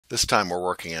This time we're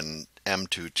working in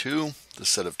M22, the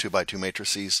set of 2 by 2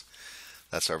 matrices.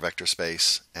 That's our vector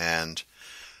space, and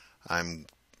I'm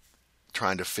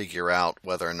trying to figure out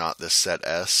whether or not this set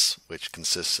S, which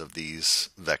consists of these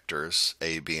vectors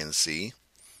A, B, and C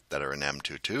that are in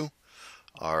M22,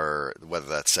 whether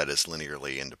that set is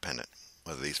linearly independent,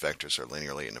 whether these vectors are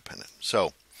linearly independent.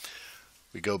 So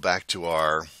we go back to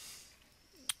our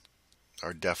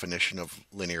definition of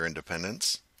linear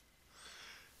independence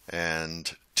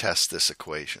and test this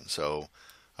equation. So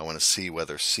I want to see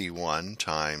whether C1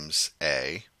 times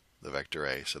A, the vector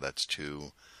A, so that's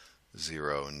 2,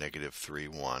 0, negative 3,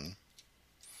 1,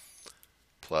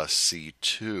 plus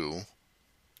C2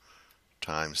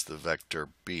 times the vector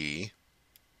B,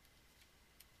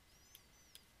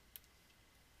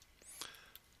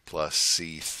 plus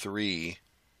C3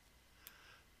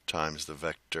 times the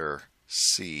vector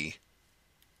C,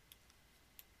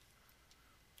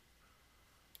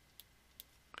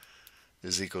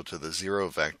 is equal to the 0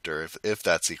 vector. If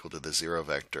that's equal to the 0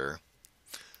 vector,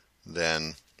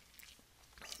 then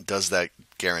does that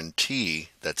guarantee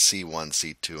that C1,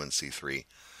 C2, and C3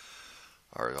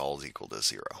 are all equal to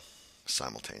 0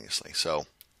 simultaneously? So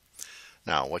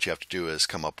now what you have to do is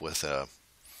come up with a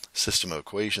system of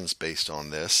equations based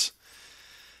on this.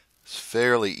 It's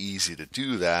fairly easy to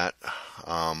do that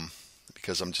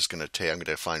because I'm going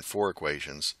to find 4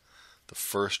 equations. The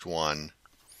first one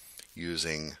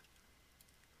using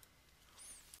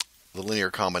the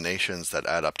linear combinations that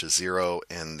add up to 0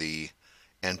 in the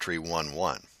entry 1,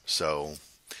 1. So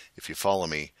if you follow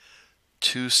me,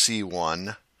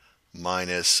 2C1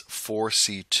 minus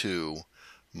 4C2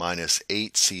 minus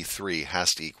 8C3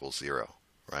 has to equal 0,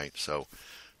 right? So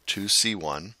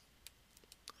 2C1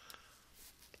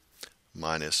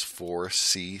 minus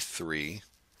 4C3,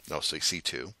 no, so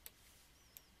C2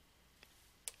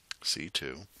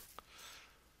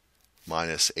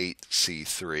 minus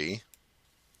 8C3,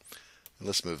 and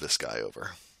let's move this guy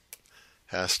over,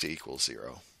 has to equal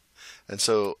 0. And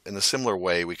so in a similar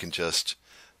way, we can just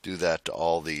do that to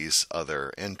all these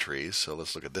other entries. So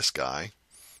let's look at this guy.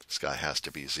 This guy has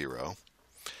to be 0.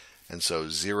 And so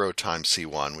 0 times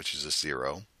C1, which is a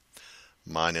 0,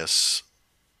 minus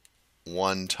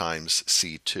 1 times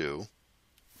C2,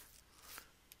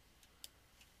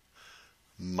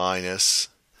 minus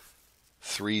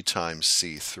 3 times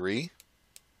C3.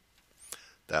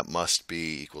 That must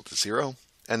be equal to 0.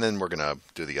 And then we're going to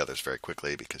do the others very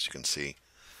quickly because you can see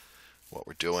what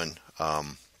we're doing.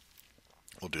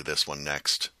 We'll do this one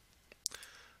next.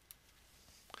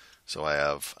 So I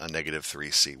have a negative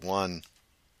 3C1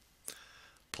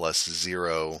 plus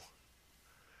 0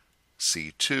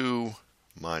 C2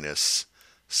 minus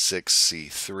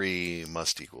 6C3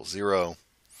 must equal 0.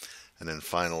 And then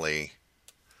finally,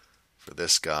 for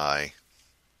this guy,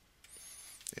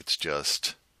 it's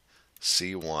just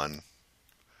C1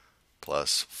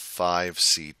 plus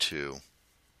 5C2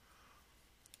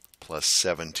 plus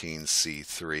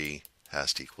 17C3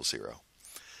 has to equal 0.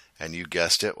 And you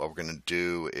guessed it, what we're going to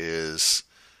do is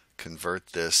convert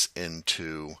this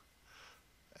into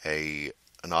an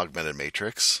augmented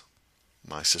matrix.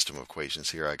 My system of equations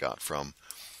here I got from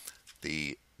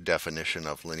the definition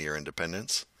of linear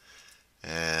independence.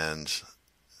 And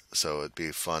so it'd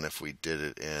be fun if we did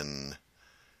it in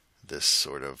this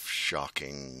sort of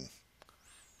shocking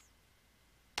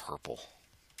purple.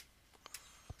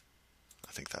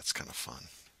 I think that's kind of fun.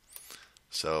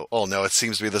 So, oh no, it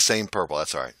seems to be the same purple.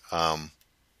 That's all right.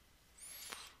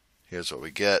 Here's what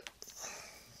we get.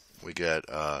 We get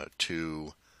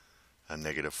 2, a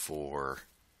negative 4,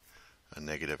 a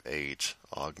negative 8,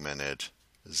 augmented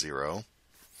 0.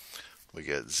 We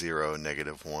get 0,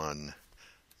 negative 1,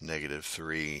 negative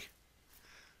 3,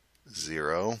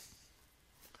 0,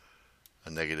 a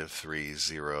negative 3,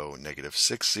 0, negative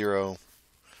 6, 0,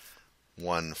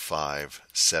 1, 5,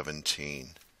 17,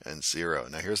 and 0.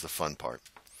 Now here's the fun part.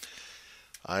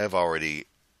 I have already,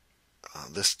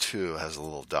 this 2 has a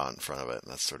little dot in front of it,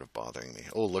 and that's sort of bothering me.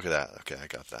 Oh, look at that. Okay, I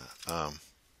got that.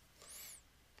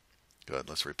 Good,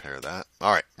 let's repair that.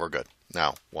 All right, we're good.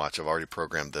 Now, watch, I've already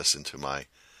programmed this into my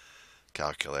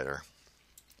calculator.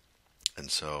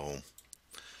 And so,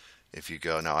 if you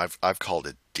go, now I've called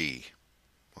it D.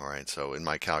 All right, so in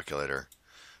my calculator,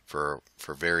 for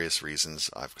various reasons,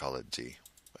 I've called it D.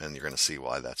 And you're going to see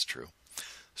why that's true.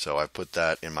 So I've put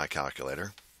that in my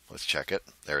calculator. Let's check it.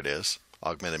 There it is.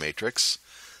 Augmented matrix.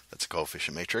 That's a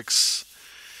coefficient matrix.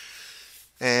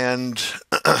 And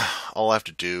all I have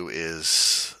to do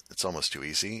is, it's almost too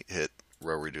easy, hit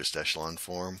row reduced echelon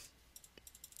form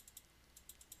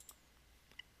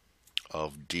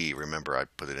of D. Remember, I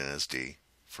put it in as D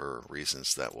for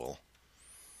reasons that will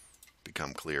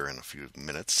become clear in a few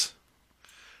minutes.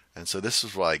 And so this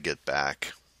is what I get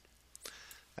back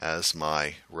as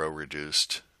my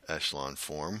row-reduced echelon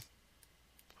form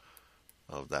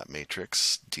of that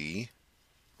matrix D.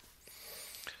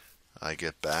 I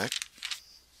get back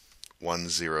 1,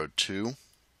 0, 2,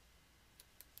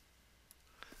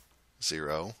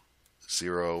 0,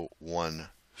 0, 1,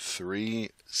 3,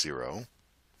 0,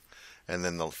 and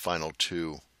then the final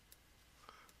two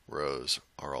rows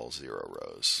are all 0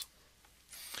 rows.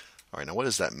 All right, now what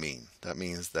does that mean? That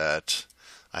means that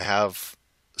I have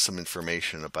some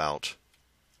information about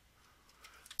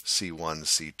C1,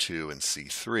 C2, and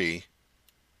C3,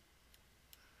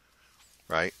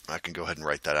 right? I can go ahead and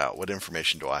write that out. What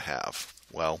information do I have?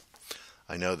 Well,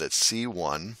 I know that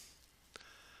C1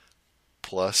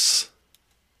 plus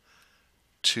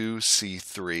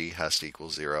 2C3 has to equal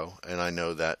 0, and I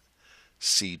know that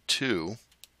C2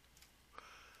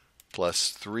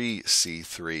 plus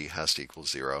 3C3 has to equal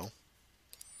 0.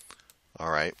 All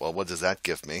right, well, what does that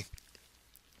give me?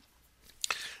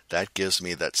 That gives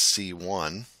me that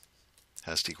C1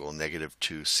 has to equal negative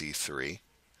 2C3.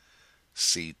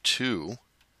 C2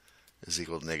 is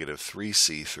equal to negative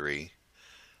 3C3.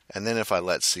 And then if I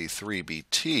let C3 be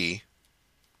T,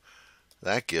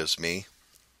 that gives me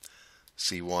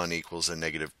C1 equals a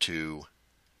negative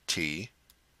 2T,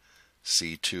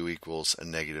 C2 equals a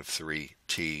negative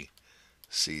 3T,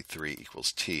 C3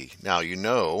 equals T. Now you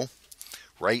know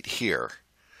right here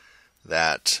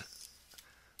that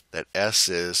S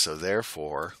is, so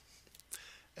therefore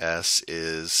S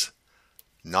is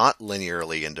not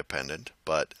linearly independent,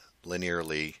 but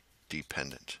linearly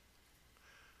dependent.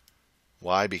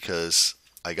 Why? Because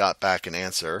I got back an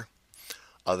answer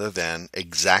other than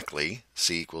exactly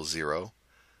C equals 0.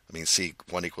 I mean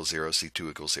C1 equals 0, C2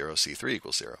 equals 0, C3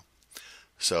 equals 0.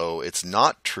 So it's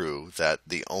not true that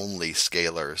the only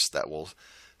scalars that will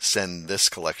send this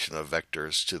collection of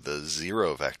vectors to the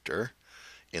 0 vector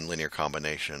in linear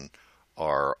combination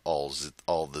are all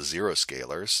the 0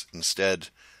 scalars. Instead,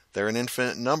 there are an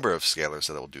infinite number of scalars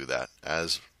that will do that,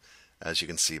 as you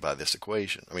can see by this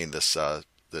equation. I mean, this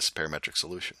parametric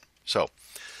solution. So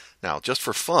now, just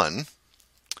for fun,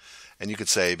 and you could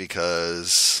say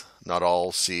because not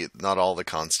all the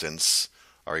constants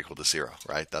are equal to 0,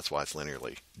 right? That's why it's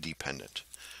linearly dependent.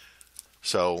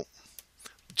 So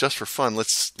just for fun,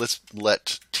 let's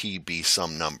let t be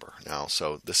some number now.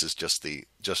 So this is just the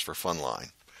just for fun line,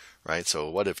 right? So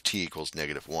what if t equals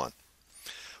negative 1?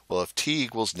 Well, if t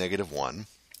equals negative 1,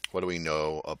 what do we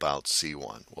know about C1?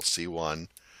 Well, C1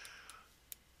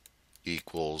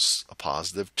 equals a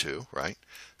positive 2, right?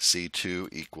 C2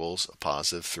 equals a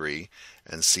positive 3,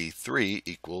 and C3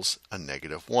 equals a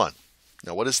negative 1.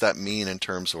 Now, what does that mean in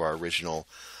terms of our original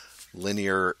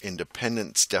linear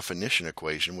independence definition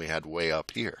equation we had way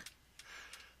up here?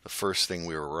 The first thing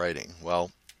we were writing.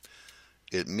 Well,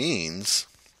 it means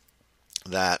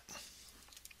that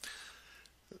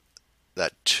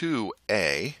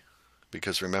 2a,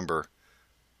 because remember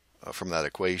from that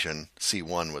equation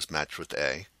C1 was matched with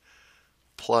A,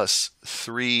 plus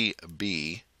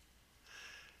 3b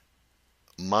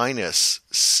minus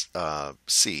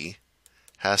c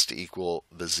has to equal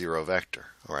the 0 vector,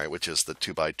 all right, which is the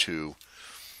 2 by 2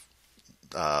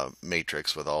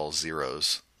 matrix with all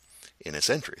zeros in its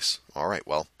entries. All right,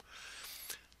 well,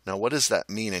 now what does that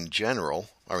mean in general?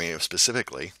 I mean,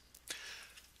 specifically,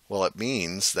 well, it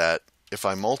means that if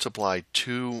I multiply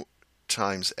 2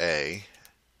 times A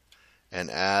and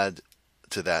add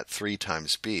to that 3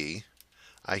 times B,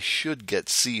 I should get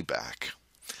C back.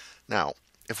 Now,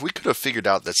 if we could have figured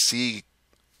out that C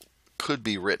could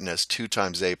be written as 2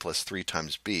 times A plus 3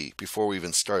 times B before we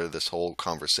even started this whole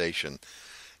conversation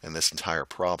and this entire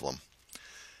problem,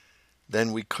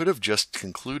 then we could have just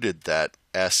concluded that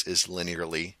S is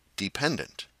linearly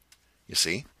dependent. You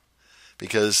see?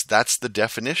 Because that's the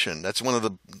definition. That's one of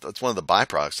the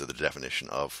byproducts of the definition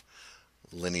of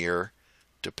linear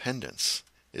dependence.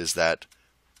 Is that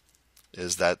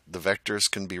the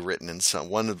vectors can be written in some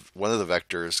one of the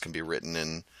vectors can be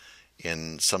written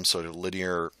in some sort of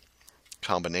linear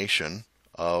combination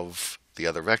of the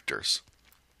other vectors.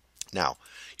 Now,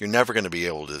 you're never going to be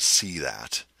able to see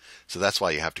that. So that's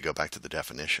why you have to go back to the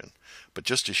definition. But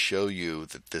just to show you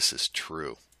that this is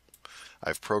true,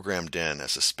 I've programmed in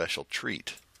as a special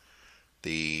treat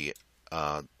the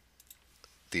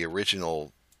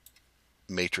original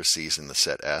matrices in the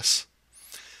set S.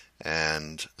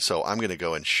 And so I'm going to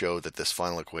go and show that this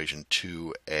final equation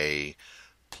 2A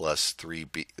plus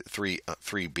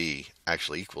 3B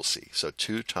actually equals C. So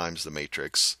 2 times the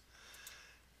matrix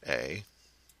A.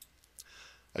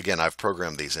 Again, I've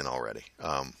programmed these in already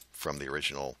from the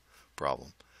original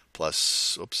problem.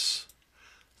 Plus, oops,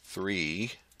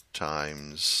 3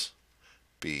 times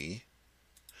b.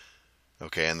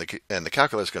 Okay, and the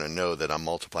calculator is going to know that I'm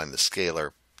multiplying the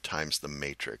scalar times the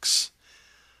matrix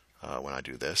when I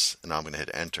do this, and now I'm going to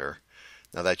hit enter.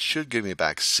 Now that should give me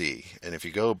back C, and if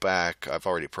you go back, I've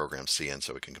already programmed C in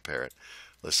so we can compare it.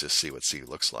 Let's just see what C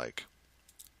looks like.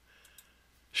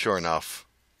 Sure enough,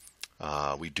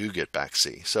 we do get back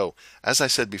C. So as I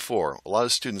said before, a lot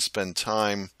of students spend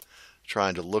time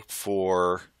trying to look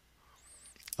for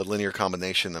the linear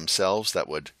combination themselves that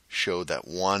would show that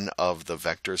one of the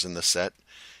vectors in the set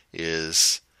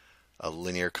is a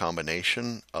linear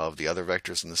combination of the other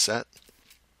vectors in the set.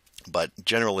 But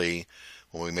generally,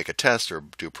 when we make a test or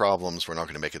do problems, we're not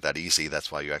going to make it that easy.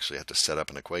 That's why you actually have to set up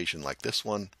an equation like this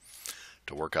one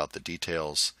to work out the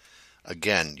details.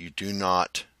 Again, you do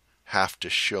not have to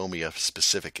show me a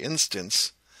specific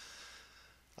instance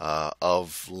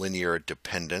of linear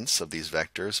dependence of these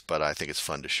vectors, but I think it's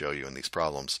fun to show you in these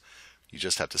problems. You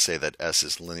just have to say that S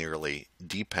is linearly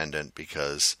dependent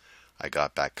because I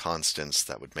got back constants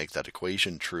that would make that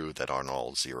equation true that aren't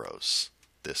all zeros.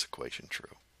 This equation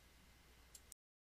true.